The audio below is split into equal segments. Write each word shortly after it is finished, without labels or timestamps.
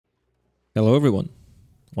Hello everyone,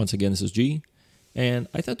 once again this is G, and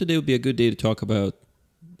I thought today would be a good day to talk about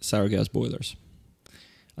sour gas boilers.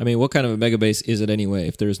 I mean, what kind of a mega base is it anyway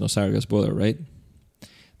if there is no sour gas boiler, right?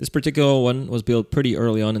 This particular one was built pretty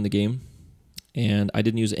early on in the game, and I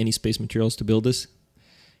didn't use any space materials to build this.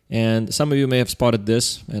 And some of you may have spotted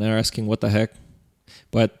this and are asking what the heck,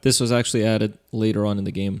 but this was actually added later on in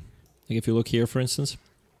the game. Like if you look here, for instance,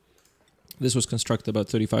 this was constructed about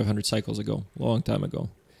 3,500 cycles ago, a long time ago.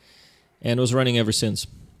 And it was running ever since.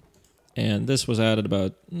 And this was added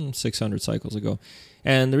about 600 cycles ago.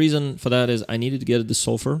 And the reason for that is I needed to get the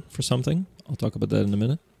sulfur for something. I'll talk about that in a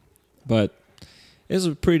minute. But it was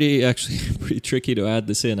pretty tricky to add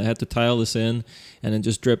this in. I had to tile this in and then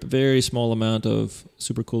just drip a very small amount of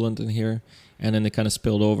supercoolant in here. And then it kind of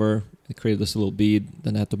spilled over. It created this little bead.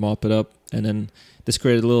 Then I had to mop it up. And then this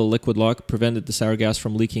created a little liquid lock, prevented the sour gas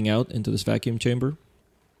from leaking out into this vacuum chamber.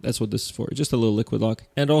 That's what this is for, just a little liquid lock.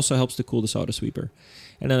 And it also helps to cool this auto sweeper.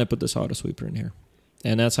 And then I put this auto sweeper in here.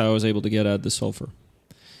 And that's how I was able to get out the sulfur.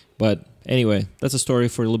 But anyway, that's a story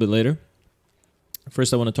for a little bit later.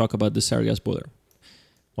 First, I want to talk about this sour gas boiler.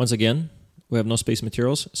 Once again, we have no space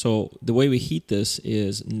materials. So the way we heat this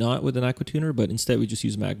is not with an aqua tuner, but instead we just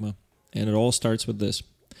use magma. And it all starts with this.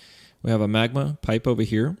 We have a magma pipe over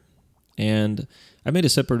here. And I made a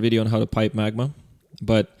separate video on how to pipe magma.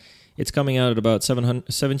 But it's coming out at about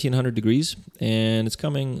 1700 degrees, and it's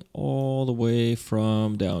coming all the way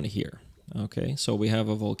from down here. Okay, so we have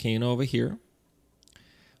a volcano over here.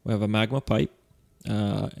 We have a magma pipe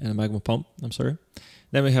and a magma pump, I'm sorry.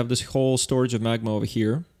 Then we have this whole storage of magma over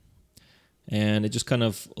here, and it just kind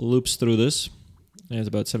of loops through this, and it's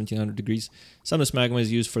about 1700 degrees. Some of this magma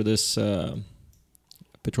is used for this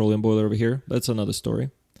petroleum boiler over here. That's another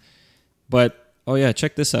story. But oh yeah,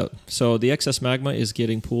 check this out. So the excess magma is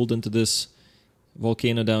getting pulled into this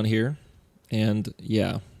volcano down here. And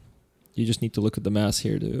yeah, you just need to look at the mass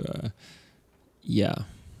here to, yeah.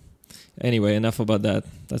 Anyway, enough about that.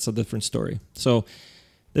 That's a different story. So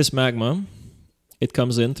this magma, it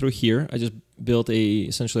comes in through here. I just built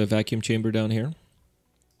essentially a vacuum chamber down here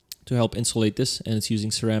to help insulate this. And it's using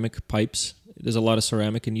ceramic pipes. There's a lot of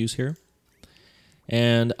ceramic in use here.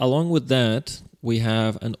 And along with that, we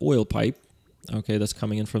have an oil pipe. Okay, that's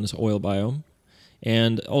coming in from this oil biome.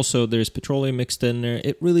 And also there's petroleum mixed in there.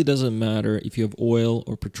 It really doesn't matter if you have oil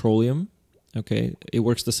or petroleum. Okay, it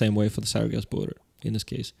works the same way for the sour gas boiler in this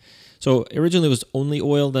case. So originally it was only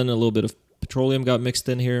oil, then a little bit of petroleum got mixed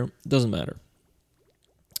in here. Doesn't matter.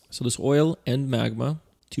 So this oil and magma,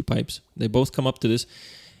 two pipes, they both come up to this.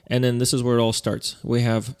 And then this is where it all starts. We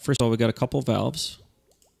have, first of all, we got a couple valves.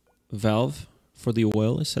 Valve for the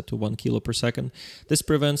oil is set to 1 kilo per second. This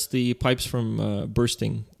prevents the pipes from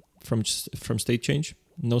bursting from state change.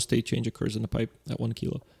 No state change occurs in the pipe at 1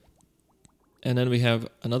 kilo. And then we have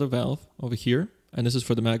another valve over here, and this is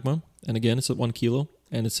for the magma. And again, it's at 1 kilo,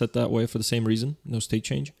 and it's set that way for the same reason, no state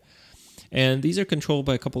change. And these are controlled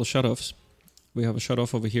by a couple of shutoffs. We have a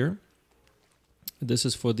shutoff over here. This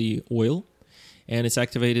is for the oil, and it's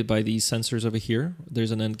activated by these sensors over here. There's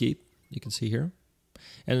an end gate, you can see here.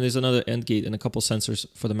 And there's another end gate and a couple sensors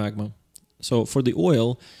for the magma. So for the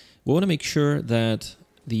oil, we want to make sure that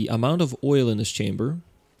the amount of oil in this chamber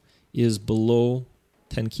is below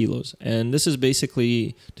 10 kilos. And this is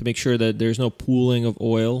basically to make sure that there's no pooling of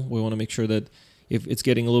oil. We want to make sure that if it's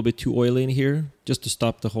getting a little bit too oily in here, just to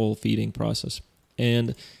stop the whole feeding process.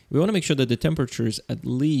 And we want to make sure that the temperature is at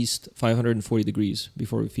least 540 degrees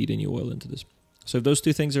before we feed any oil into this. So if those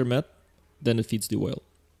two things are met, then it feeds the oil.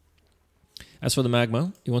 As for the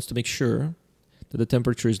magma, it wants to make sure that the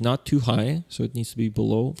temperature is not too high, so it needs to be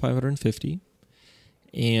below 550,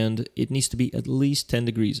 and it needs to be at least 10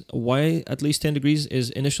 degrees. Why at least 10 degrees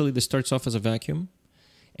is initially this starts off as a vacuum,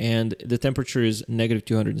 and the temperature is negative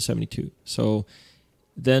 272. So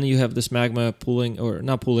then you have this magma pooling, or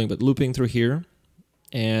not pooling, but looping through here,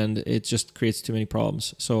 and it just creates too many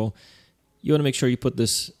problems. So you want to make sure you put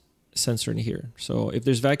this sensor in here. So if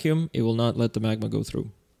there's vacuum, it will not let the magma go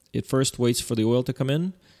through. It first waits for the oil to come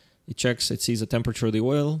in. It checks, it sees the temperature of the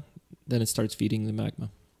oil, then it starts feeding the magma.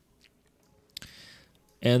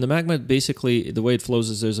 And the magma, basically, the way it flows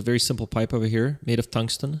is there's a very simple pipe over here made of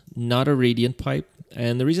tungsten, not a radiant pipe.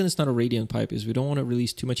 And the reason it's not a radiant pipe is we don't want to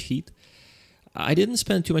release too much heat. I didn't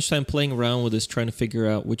spend too much time playing around with this, trying to figure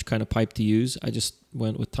out which kind of pipe to use. I just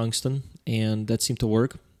went with tungsten, and that seemed to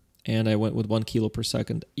work. And I went with 1 kilo per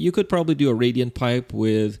second. You could probably do a radiant pipe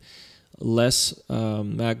with less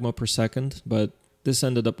magma per second, but this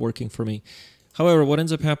ended up working for me. However, what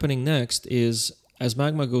ends up happening next is as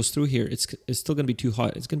magma goes through here, it's still going to be too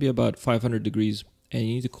hot. It's going to be about 500 degrees, and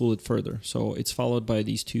you need to cool it further. So it's followed by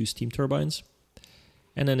these two steam turbines.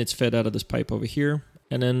 and then it's fed out of this pipe over here.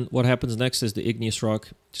 And then what happens next is the igneous rock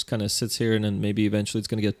just kind of sits here, and then maybe eventually it's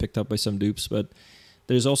going to get picked up by some dupes. But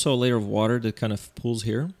there's also a layer of water that kind of pools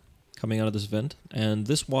here, coming out of this vent. And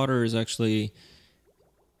this water is actually,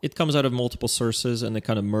 it comes out of multiple sources, and they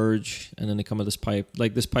kind of merge, and then they come out of this pipe.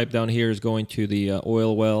 Like this pipe down here is going to the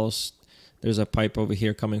oil wells. There's a pipe over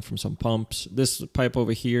here coming from some pumps. This pipe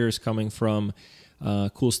over here is coming from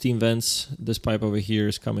cool steam vents. This pipe over here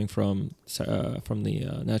is coming from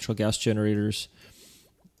the natural gas generators,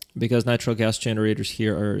 because natural gas generators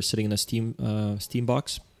here are sitting in a steam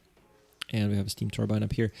box, and we have a steam turbine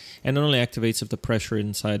up here, and it only activates if the pressure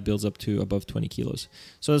inside builds up to above 20 kilos.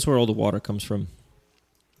 So that's where all the water comes from.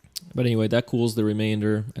 But anyway, that cools the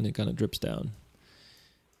remainder, and it kind of drips down.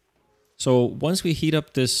 So once we heat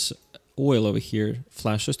up this oil over here,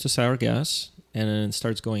 flashes to sour gas, and then it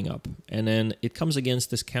starts going up, and then it comes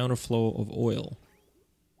against this counterflow of oil.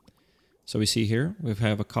 So we see here we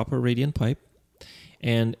have a copper radiant pipe,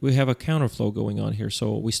 and we have a counterflow going on here.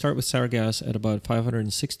 So we start with sour gas at about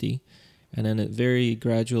 560, and then it very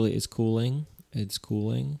gradually is cooling,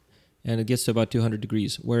 and it gets to about 200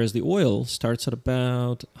 degrees. Whereas the oil starts at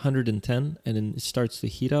about 110, and then it starts to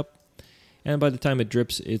heat up, and by the time it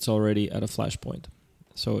drips, it's already at a flash point.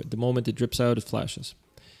 So the moment it drips out, it flashes.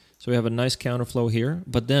 So we have a nice counterflow here,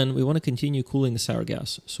 but then we want to continue cooling the sour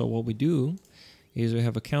gas. So what we do is we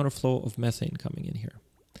have a counterflow of methane coming in here.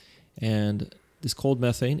 And this cold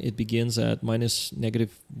methane, it begins at minus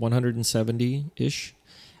negative 170-ish,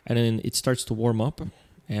 and then it starts to warm up,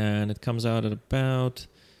 and it comes out at about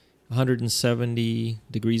 170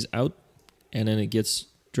 degrees out, and then it gets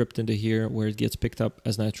dripped into here where it gets picked up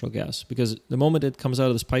as natural gas. Because the moment it comes out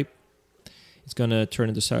of this pipe, it's going to turn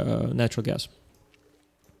into natural gas.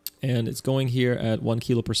 And it's going here at 1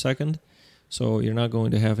 kilo per second, so you're not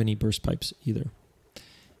going to have any burst pipes either.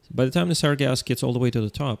 By the time the sour gas gets all the way to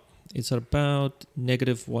the top, it's at about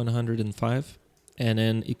negative 105, and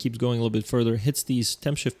then it keeps going a little bit further, hits these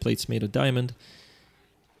temp shift plates made of diamond,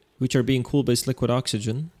 which are being cooled by liquid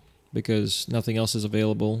oxygen, because nothing else is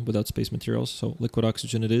available without space materials, so liquid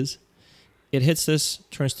oxygen it is. It hits this,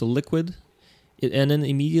 turns to liquid, and then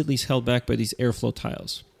immediately is held back by these airflow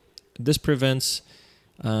tiles. This prevents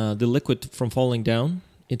the liquid from falling down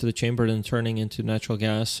into the chamber and turning into natural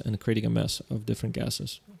gas and creating a mess of different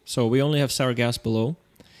gases. So we only have sour gas below.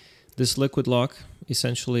 This liquid lock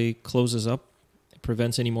essentially closes up,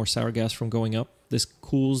 prevents any more sour gas from going up. This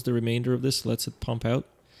cools the remainder of this, lets it pump out.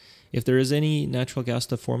 If there is any natural gas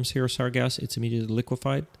that forms here, sour gas, it's immediately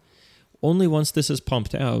liquefied. Only once this is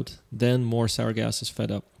pumped out, then more sour gas is fed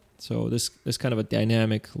up. So this kind of a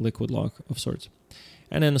dynamic liquid lock of sorts.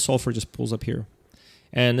 And then the sulfur just pulls up here.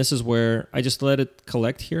 And this is where I just let it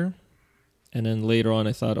collect here. And then later on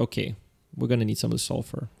I thought, okay, we're going to need some of the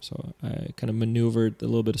sulfur. So I kind of maneuvered a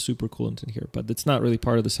little bit of supercoolant in here. But it's not really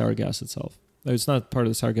part of the sour gas itself. It's not part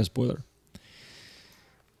of the sour gas boiler.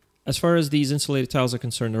 As far as these insulated tiles are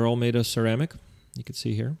concerned, they're all made of ceramic. You can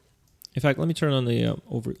see here. In fact, let me turn on the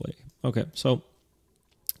overlay. Okay, so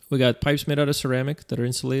we got pipes made out of ceramic that are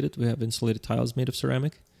insulated. We have insulated tiles made of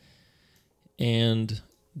ceramic. And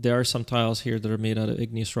there are some tiles here that are made out of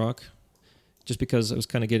igneous rock, just because I was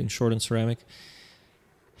kind of getting short on ceramic.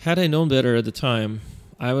 Had I known better at the time,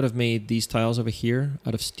 I would have made these tiles over here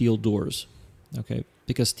out of steel doors. Okay,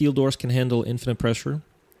 because steel doors can handle infinite pressure.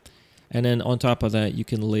 And then on top of that, you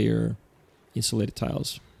can layer insulated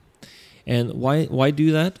tiles. And why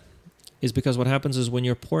do that? Is because what happens is when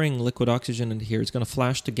you're pouring liquid oxygen into here, it's going to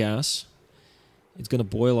flash to gas. It's going to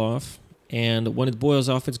boil off. And when it boils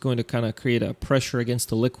off, it's going to kind of create a pressure against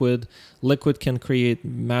the liquid. Liquid can create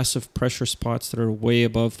massive pressure spots that are way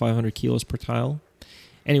above 500 kilos per tile.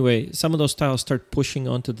 Anyway, some of those tiles start pushing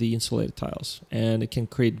onto the insulated tiles. And it can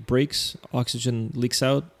create breaks. Oxygen leaks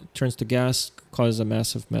out, turns to gas, causes a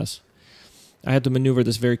massive mess. I had to maneuver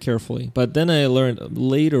this very carefully. But then I learned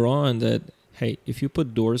later on that, hey, if you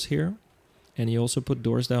put doors here, and you also put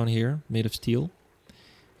doors down here made of steel,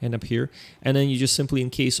 and up here, and then you just simply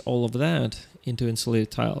encase all of that into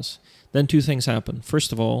insulated tiles, then two things happen.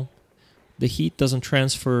 First of all, the heat doesn't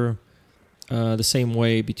transfer the same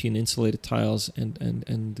way between insulated tiles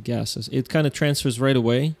and the gases. It kind of transfers right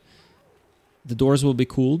away. The doors will be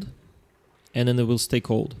cooled, and then they will stay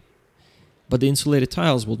cold. But the insulated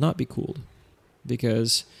tiles will not be cooled,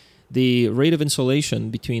 because the rate of insulation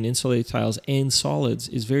between insulated tiles and solids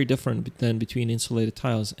is very different than between insulated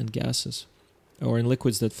tiles and gases, or in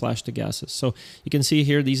liquids that flash to gases. So you can see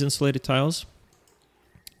here these insulated tiles,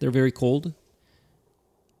 they're very cold.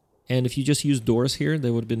 And if you just use doors here, they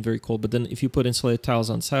would have been very cold. But then if you put insulated tiles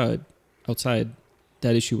outside,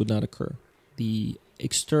 that issue would not occur. The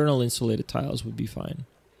external insulated tiles would be fine.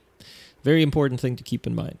 Very important thing to keep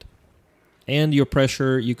in mind. And your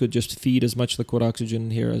pressure, you could just feed as much liquid oxygen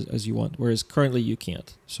in here as you want, whereas currently you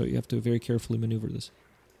can't. So you have to very carefully maneuver this.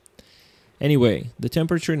 Anyway, the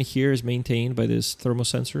temperature in here is maintained by this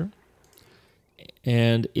thermosensor.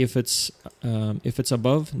 And if it's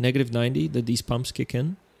above -90, then these pumps kick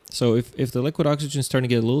in. So if the liquid oxygen is starting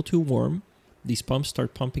to get a little too warm, these pumps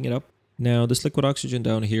start pumping it up. Now, this liquid oxygen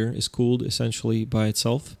down here is cooled essentially by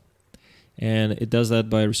itself. And it does that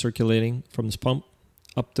by recirculating from this pump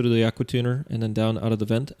up through the aqua tuner and then down out of the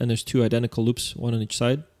vent. And there's two identical loops, one on each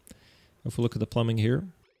side. If we look at the plumbing here,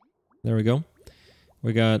 there we go.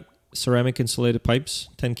 We got ceramic insulated pipes,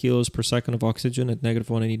 10 kilos per second of oxygen at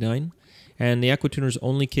 -189. And the aqua tuners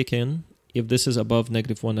only kick in if this is above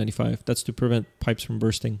 -195. That's to prevent pipes from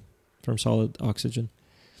bursting from solid oxygen.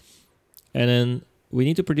 And then we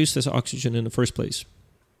need to produce this oxygen in the first place.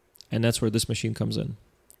 And that's where this machine comes in.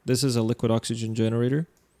 This is a liquid oxygen generator.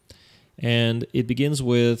 And it begins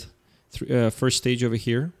with first stage over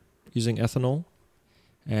here using ethanol.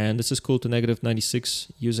 And this is cooled to -96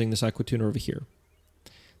 using this aqua tuner over here.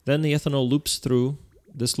 Then the ethanol loops through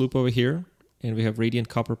this loop over here. And we have radiant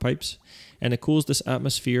copper pipes. And it cools this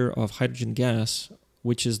atmosphere of hydrogen gas,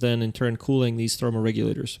 which is then in turn cooling these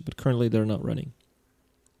thermoregulators. But currently they're not running.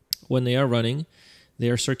 When they are running, they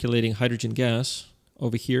are circulating hydrogen gas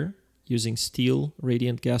over here using steel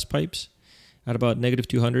radiant gas pipes at about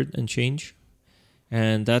 -200 and change.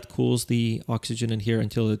 And that cools the oxygen in here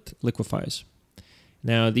until it liquefies.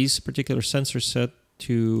 Now, these particular sensors set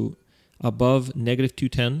to above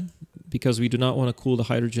 -210 because we do not want to cool the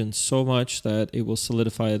hydrogen so much that it will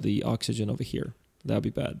solidify the oxygen over here. That would be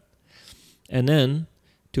bad. And then,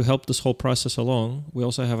 to help this whole process along, we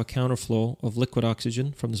also have a counterflow of liquid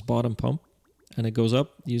oxygen from this bottom pump. And it goes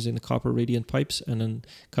up using the copper radiant pipes and then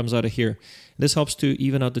comes out of here. This helps to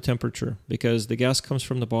even out the temperature because the gas comes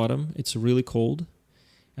from the bottom. It's really cold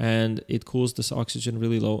and it cools this oxygen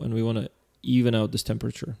really low. And we want to even out this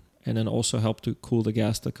temperature and then also help to cool the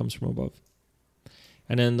gas that comes from above.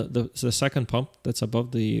 And then the second pump that's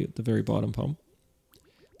above the very bottom pump,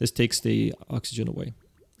 this takes the oxygen away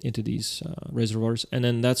into these reservoirs. And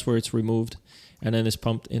then that's where it's removed and then is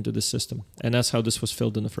pumped into the system. And that's how this was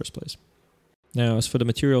filled in the first place. Now, as for the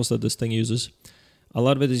materials that this thing uses, a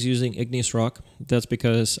lot of it is using igneous rock. That's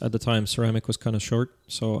because at the time ceramic was kind of short,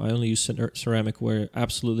 so I only use ceramic where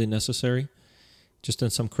absolutely necessary, just in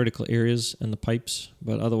some critical areas and the pipes,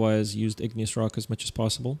 but otherwise used igneous rock as much as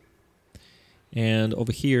possible. And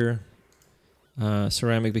over here,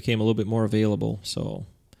 ceramic became a little bit more available, so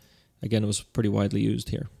again, it was pretty widely used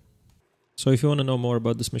here. So if you want to know more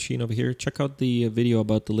about this machine over here, check out the video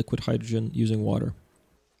about the liquid hydrogen using water.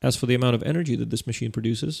 As for the amount of energy that this machine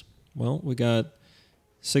produces, well, we got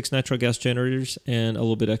 6 natural gas generators and a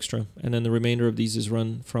little bit extra. And then the remainder of these is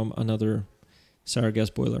run from another sour gas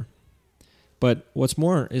boiler. But what's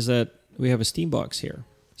more is that we have a steam box here.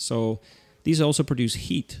 So these also produce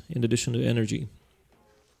heat in addition to energy.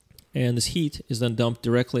 And this heat is then dumped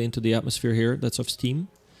directly into the atmosphere here that's of steam.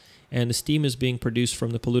 And the steam is being produced from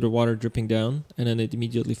the polluted water dripping down. And then it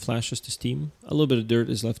immediately flashes to steam. A little bit of dirt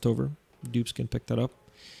is left over. Dupes can pick that up.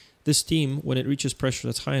 This steam, when it reaches pressure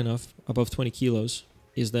that's high enough, above 20 kilos,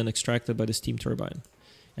 is then extracted by the steam turbine.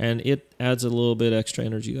 And it adds a little bit extra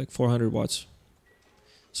energy, like 400 watts.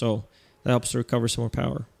 So that helps to recover some more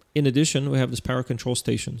power. In addition, we have this power control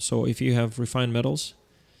station. So if you have refined metals,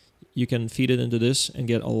 you can feed it into this and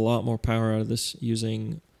get a lot more power out of this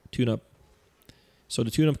using tune-up. So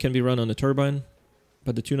the tune-up can be run on the turbine,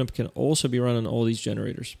 but the tune-up can also be run on all these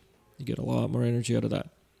generators. You get a lot more energy out of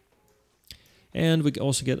that. And we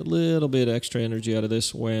also get a little bit extra energy out of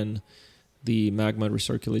this when the magma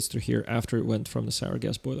recirculates through here after it went from the sour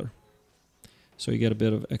gas boiler. So you get a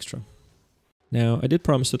bit of extra. Now, I did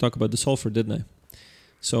promise to talk about the sulfur, didn't I?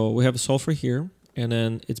 So we have the sulfur here, and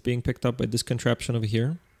then it's being picked up by this contraption over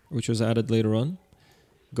here, which was added later on.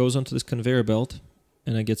 Goes onto this conveyor belt,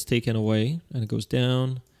 and it gets taken away, and it goes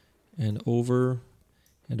down and over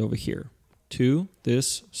here to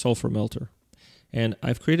this sulfur melter. And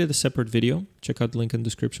I've created a separate video. Check out the link in the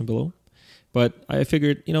description below. But I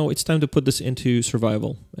figured, it's time to put this into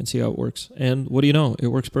survival and see how it works. And what do you know? It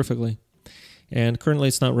works perfectly. And currently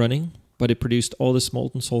it's not running, but it produced all this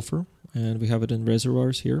molten sulfur. And we have it in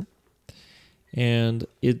reservoirs here. And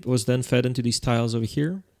it was then fed into these tiles over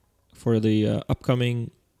here for the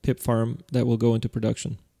upcoming pip farm that will go into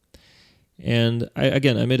production. And I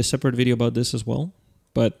made a separate video about this as well.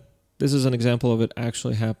 But this is an example of it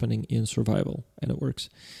actually happening in survival, and it works.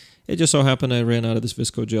 It just so happened I ran out of this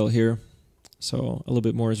visco gel here, so a little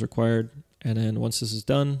bit more is required. And then once this is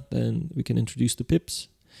done, then we can introduce the pips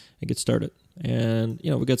and get started. And, you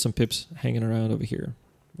know, we got some pips hanging around over here.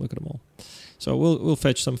 Look at them all. So we'll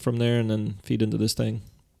fetch some from there and then feed into this thing.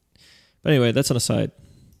 But anyway, that's on the side.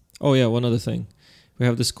 Oh yeah, one other thing. We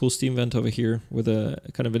have this cool steam vent over here with a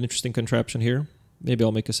kind of an interesting contraption here. Maybe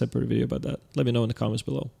I'll make a separate video about that. Let me know in the comments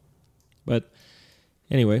below. But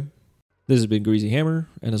anyway, this has been Greasy Hammer.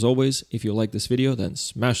 And as always, if you like this video, then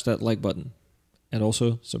smash that like button. And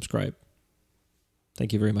also subscribe.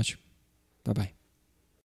 Thank you very much. Bye-bye.